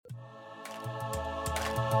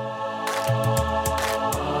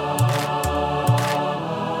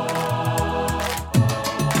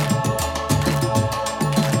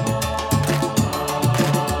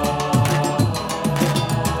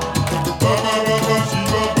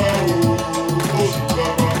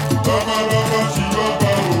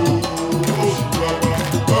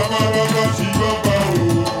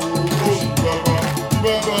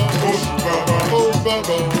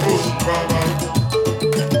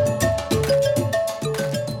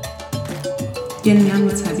Ke nna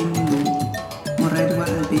Mothabi Moloi, moradi wa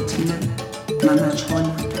Albertina, Mama Chona,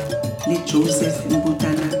 le Joseph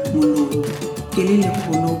Mbutana Moloi. Ke le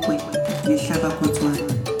Lekgolokwe, le hlaba Botswana,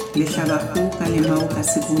 le hlaba kgoka le mao ka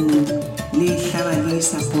sebonong, le hlaba le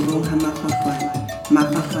isa kgorong ha makgwakgwane.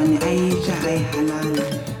 Makgwakgwane a eja a e halala,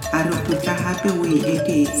 a re kgutla hape o e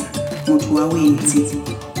eketsa, motho wa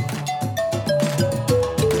wetsi.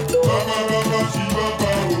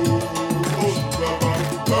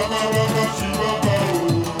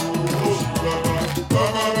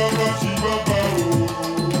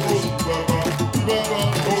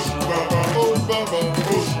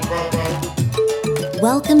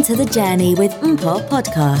 Welcome to The Journey with Mpo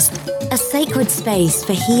Podcast, a sacred space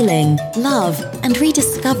for healing, love, and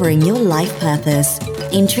rediscovering your life purpose.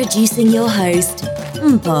 Introducing your host,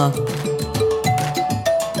 Mpo.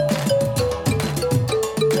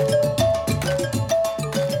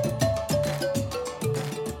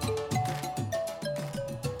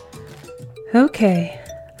 Okay,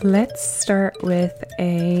 let's start with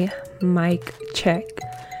a mic check.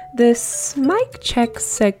 This mic check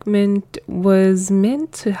segment was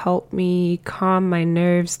meant to help me calm my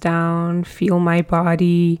nerves down, feel my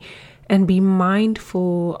body, and be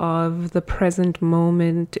mindful of the present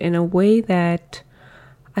moment in a way that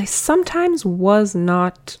I sometimes was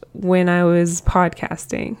not when I was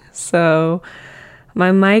podcasting. So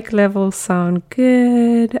my mic levels sound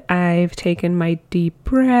good. I've taken my deep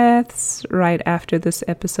breaths. Right after this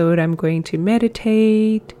episode, I'm going to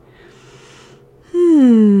meditate.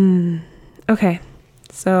 Okay,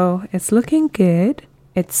 so it's looking good.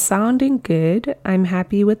 It's sounding good. I'm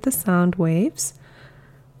happy with the sound waves.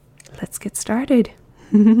 Let's get started.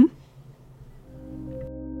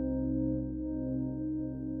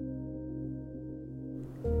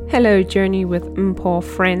 Hello, Journey with Mpo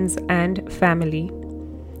friends and family.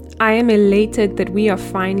 I am elated that we are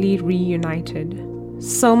finally reunited.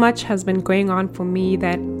 So much has been going on for me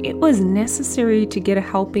that it was necessary to get a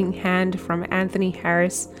helping hand from Anthony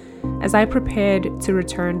Harris as I prepared to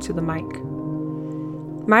return to the mic.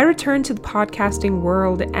 My return to the podcasting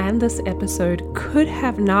world and this episode could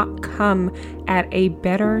have not come at a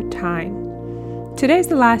better time. Today's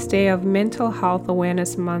the last day of Mental Health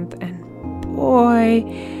Awareness Month, and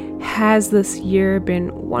boy, has this year been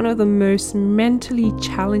one of the most mentally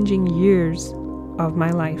challenging years of my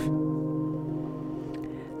life.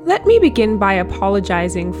 Let me begin by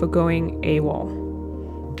apologizing for going AWOL.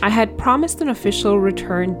 I had promised an official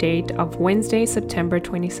return date of Wednesday, September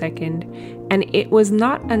 22nd, and it was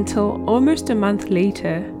not until almost a month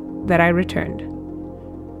later that I returned.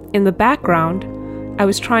 In the background, I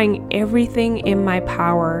was trying everything in my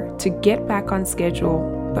power to get back on schedule,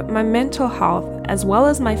 but my mental health, as well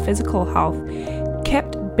as my physical health,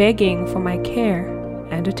 kept begging for my care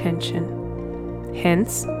and attention.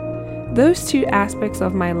 Hence, those two aspects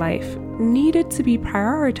of my life needed to be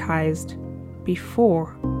prioritized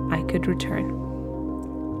before I could return.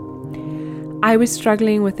 I was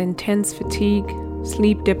struggling with intense fatigue,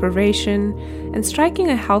 sleep deprivation, and striking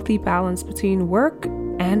a healthy balance between work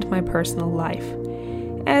and my personal life.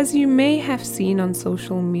 As you may have seen on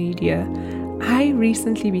social media, I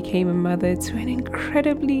recently became a mother to an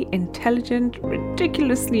incredibly intelligent,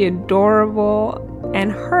 ridiculously adorable,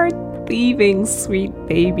 and heart-thieving sweet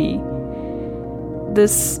baby.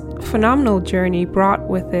 This phenomenal journey brought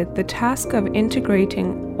with it the task of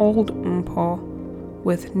integrating old Mpo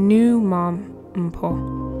with new mom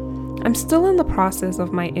Mpo. I'm still in the process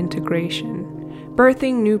of my integration,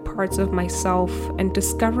 birthing new parts of myself and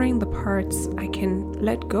discovering the parts I can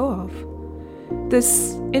let go of.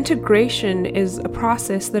 This integration is a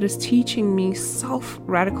process that is teaching me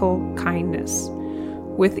self-radical kindness.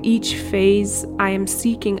 With each phase, I am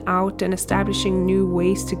seeking out and establishing new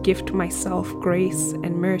ways to gift myself grace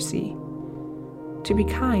and mercy, to be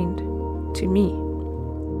kind to me.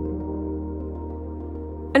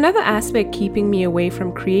 Another aspect keeping me away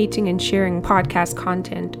from creating and sharing podcast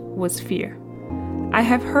content was fear. I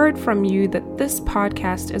have heard from you that this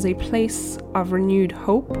podcast is a place of renewed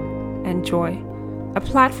hope and joy, a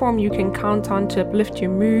platform you can count on to uplift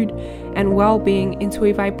your mood and well-being into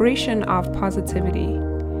a vibration of positivity.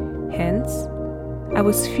 Hence, I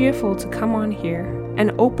was fearful to come on here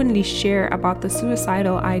and openly share about the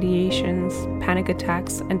suicidal ideations, panic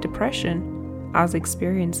attacks, and depression I was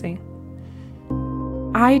experiencing.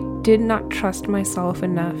 I did not trust myself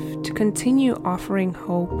enough to continue offering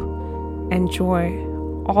hope and joy,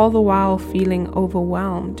 all the while feeling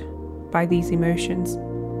overwhelmed by these emotions.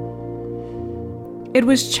 It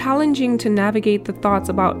was challenging to navigate the thoughts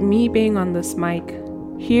about me being on this mic,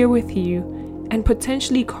 here with you, and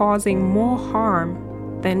potentially causing more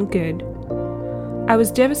harm than good. I was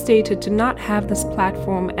devastated to not have this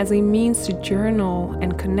platform as a means to journal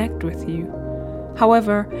and connect with you.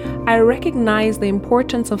 However, I recognize the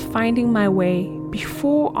importance of finding my way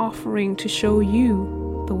before offering to show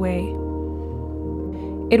you the way.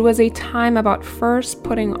 It was a time about first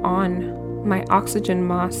putting on my oxygen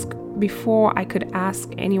mask before I could ask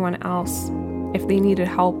anyone else if they needed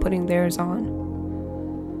help putting theirs on.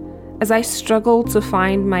 As I struggled to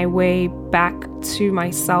find my way back to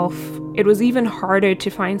myself, it was even harder to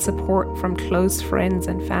find support from close friends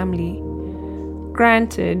and family.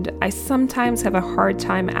 Granted, I sometimes have a hard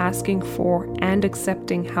time asking for and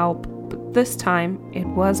accepting help, but this time it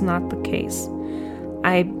was not the case.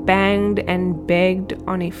 I banged and begged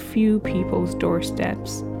on a few people's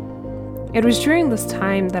doorsteps. It was during this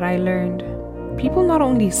time that I learned people not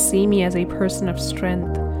only see me as a person of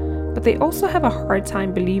strength, but they also have a hard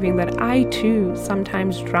time believing that I too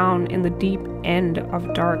sometimes drown in the deep end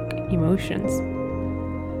of dark emotions.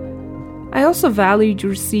 I also valued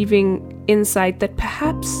receiving insight that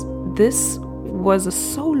perhaps this was a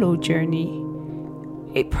solo journey,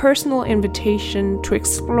 a personal invitation to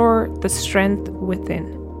explore the strength within.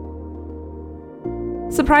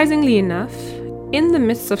 Surprisingly enough, in the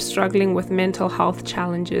midst of struggling with mental health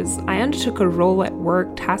challenges, I undertook a role at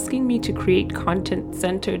work tasking me to create content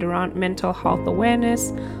centered around mental health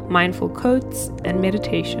awareness, mindful quotes, and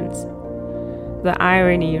meditations. The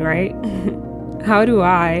irony, right? How do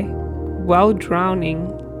I, while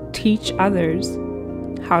drowning, teach others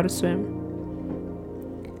how to swim?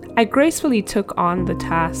 I gracefully took on the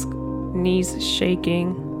task, knees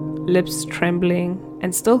shaking, lips trembling,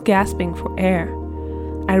 and still gasping for air.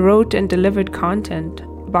 I wrote and delivered content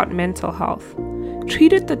about mental health,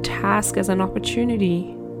 treated the task as an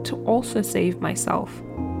opportunity to also save myself.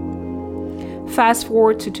 Fast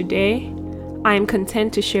forward to today, I am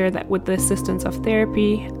content to share that with the assistance of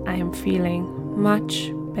therapy, I am feeling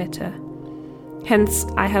much better. Hence,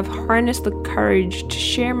 I have harnessed the courage to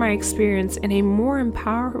share my experience in a more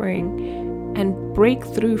empowering and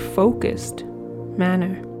breakthrough-focused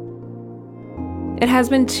manner. It has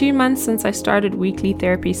been 2 months since I started weekly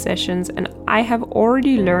therapy sessions, and I have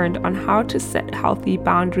already learned on how to set healthy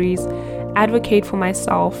boundaries, advocate for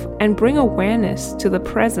myself, and bring awareness to the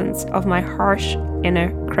presence of my harsh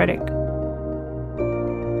inner critic.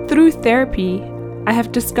 Through therapy, I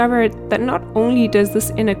have discovered that not only does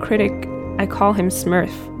this inner critic, I call him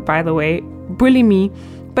Smurf, by the way, bully me,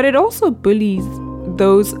 but it also bullies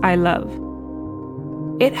those I love.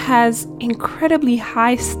 It has incredibly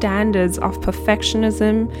high standards of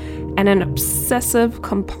perfectionism and an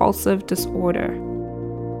obsessive-compulsive disorder.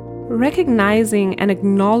 Recognizing and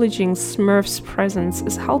acknowledging Smurf's presence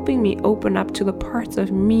is helping me open up to the parts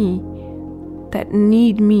of me that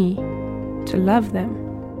need me to love them.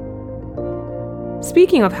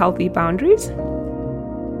 Speaking of healthy boundaries,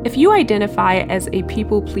 if you identify as a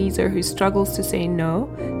people pleaser who struggles to say no,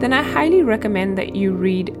 then I highly recommend that you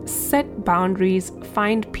read Set Boundaries,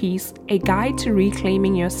 Find Peace, A Guide to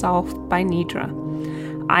Reclaiming Yourself by Nidra.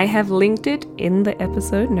 I have linked it in the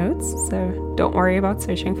episode notes, so don't worry about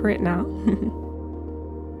searching for it now.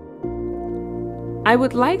 I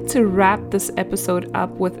would like to wrap this episode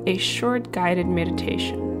up with a short guided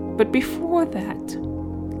meditation. But before that,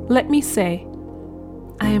 let me say,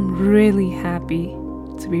 I am really happy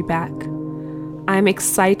to be back. I'm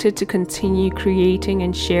excited to continue creating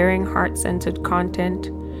and sharing heart-centered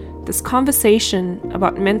content. This conversation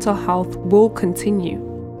about mental health will continue.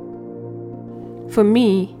 For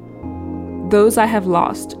me, those I have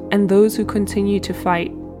lost and those who continue to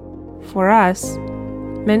fight, for us,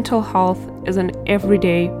 mental health is an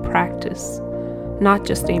everyday practice, not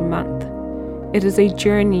just a month. It is a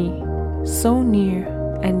journey so near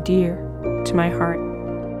and dear to my heart.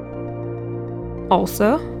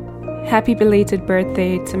 Also, happy belated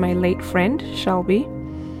birthday to my late friend, Shelby.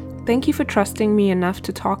 Thank you for trusting me enough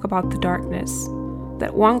to talk about the darkness.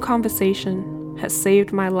 That one conversation has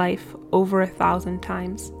saved my life over 1,000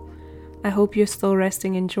 times. I hope you're still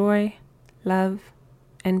resting in joy, love,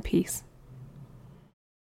 and peace.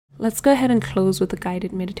 Let's go ahead and close with a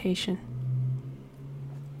guided meditation.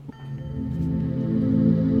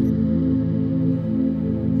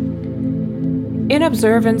 In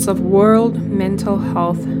observance of World Mental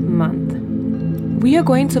Health Month, we are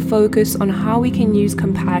going to focus on how we can use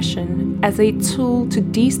compassion as a tool to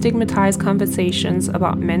destigmatize conversations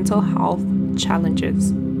about mental health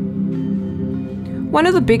challenges. One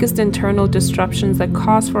of the biggest internal disruptions that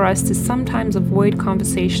cause for us to sometimes avoid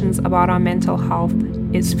conversations about our mental health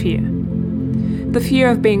is fear. The fear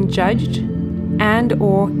of being judged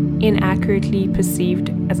and/or inaccurately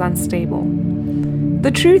perceived as unstable.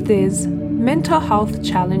 The truth is, mental health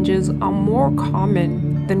challenges are more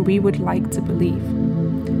common than we would like to believe.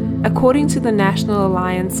 According to the National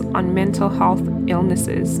Alliance on Mental Health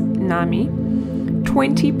Illnesses, NAMI,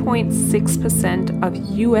 20.6% of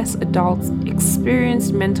US adults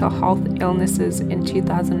experienced mental health illnesses in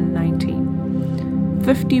 2019.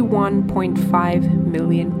 51.5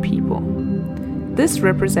 million people. This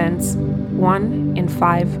represents 1 in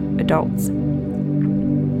 5 adults.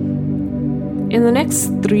 In the next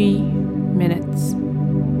 3 minutes,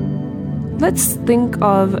 let's think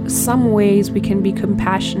of some ways we can be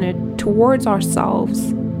compassionate towards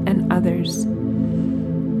ourselves and others.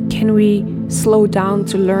 Can we slow down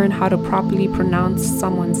to learn how to properly pronounce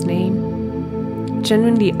someone's name?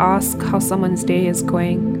 Genuinely ask how someone's day is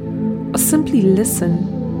going, or simply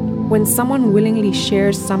listen when someone willingly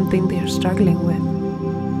shares something they're struggling with.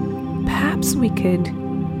 Perhaps we could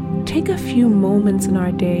take a few moments in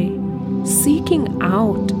our day seeking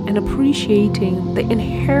out and appreciating the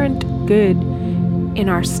inherent good in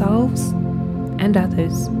ourselves and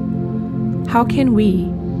others. How can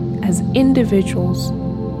we, as individuals,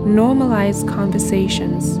 normalize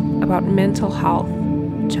conversations about mental health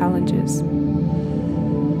challenges?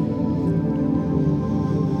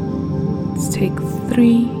 Let's take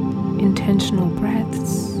 3 intentional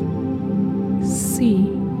breaths. See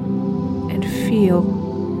and feel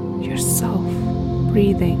yourself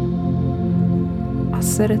breathing. I'll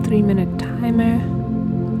set a 3-minute timer.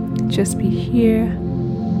 Just be here,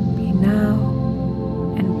 be now,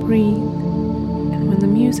 and breathe. And when the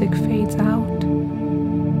music fades out,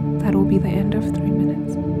 that will be the end of 3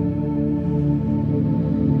 minutes.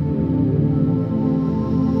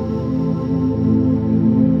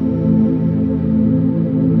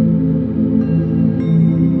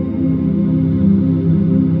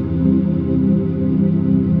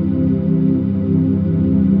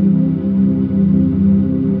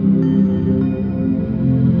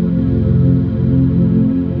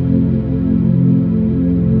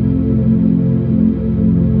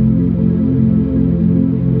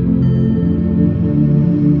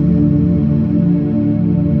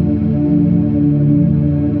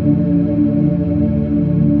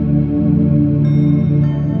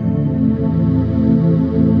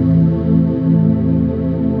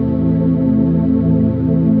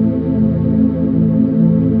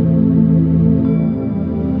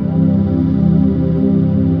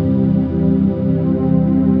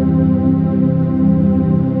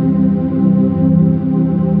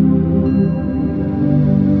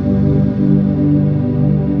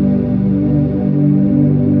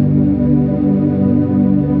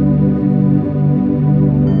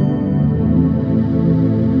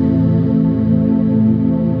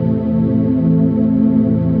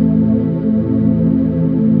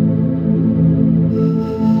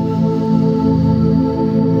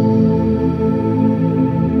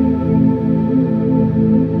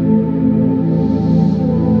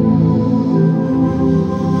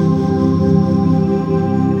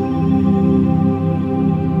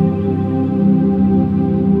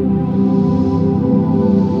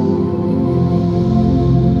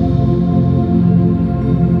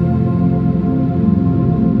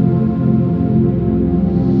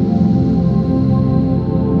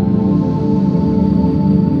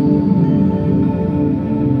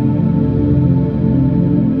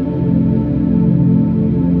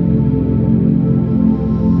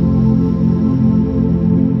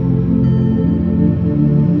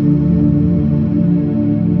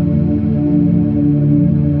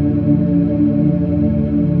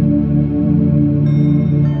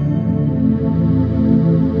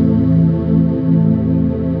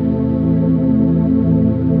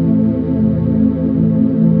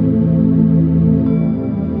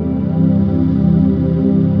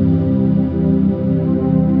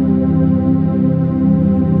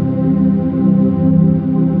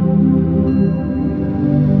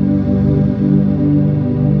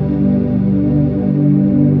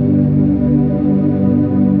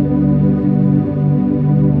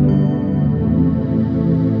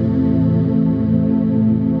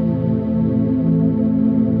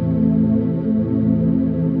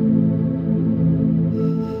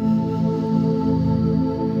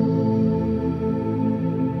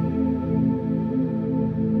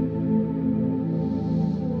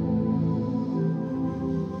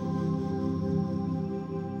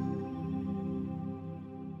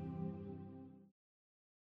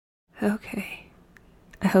 Okay,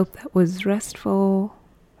 I hope that was restful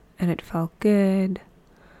and it felt good.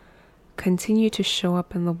 Continue to show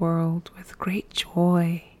up in the world with great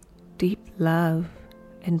joy, deep love,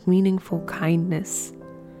 and meaningful kindness.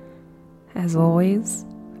 As always,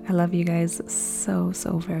 I love you guys so,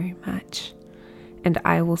 so very much. And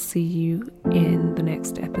I will see you in the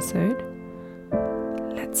next episode.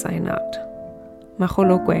 Let's sign out.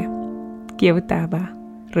 Maholokwe, Kiotaba,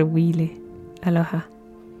 Rewile, Aloha.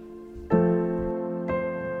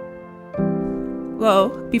 Well,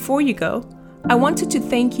 before you go, I wanted to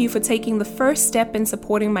thank you for taking the first step in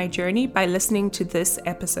supporting my journey by listening to this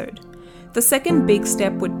episode. The second big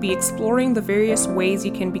step would be exploring the various ways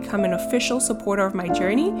you can become an official supporter of my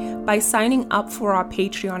journey by signing up for our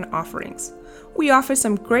Patreon offerings. We offer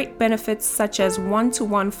some great benefits such as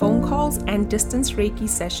one-to-one phone calls and distance Reiki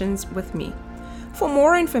sessions with me. For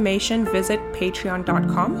more information, visit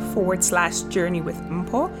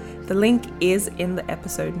patreon.com/journeywithmpho. The link is in the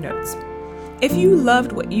episode notes. If you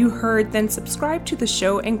loved what you heard, then subscribe to the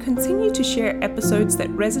show and continue to share episodes that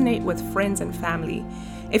resonate with friends and family.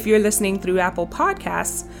 If you're listening through Apple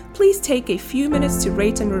Podcasts, please take a few minutes to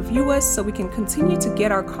rate and review us so we can continue to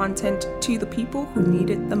get our content to the people who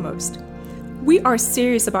need it the most. We are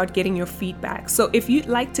serious about getting your feedback, so if you'd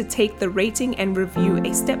like to take the rating and review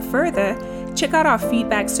a step further, check out our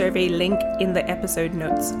feedback survey link in the episode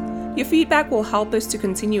notes. Your feedback will help us to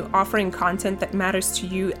continue offering content that matters to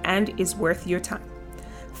you and is worth your time.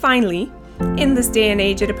 Finally, in this day and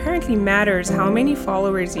age, it apparently matters how many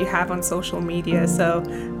followers you have on social media, so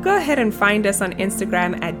go ahead and find us on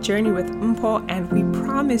Instagram at JourneyWithMpho, and we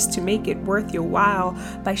promise to make it worth your while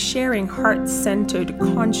by sharing heart-centered,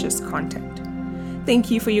 conscious content. Thank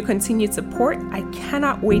you for your continued support. I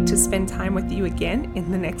cannot wait to spend time with you again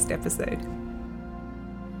in the next episode.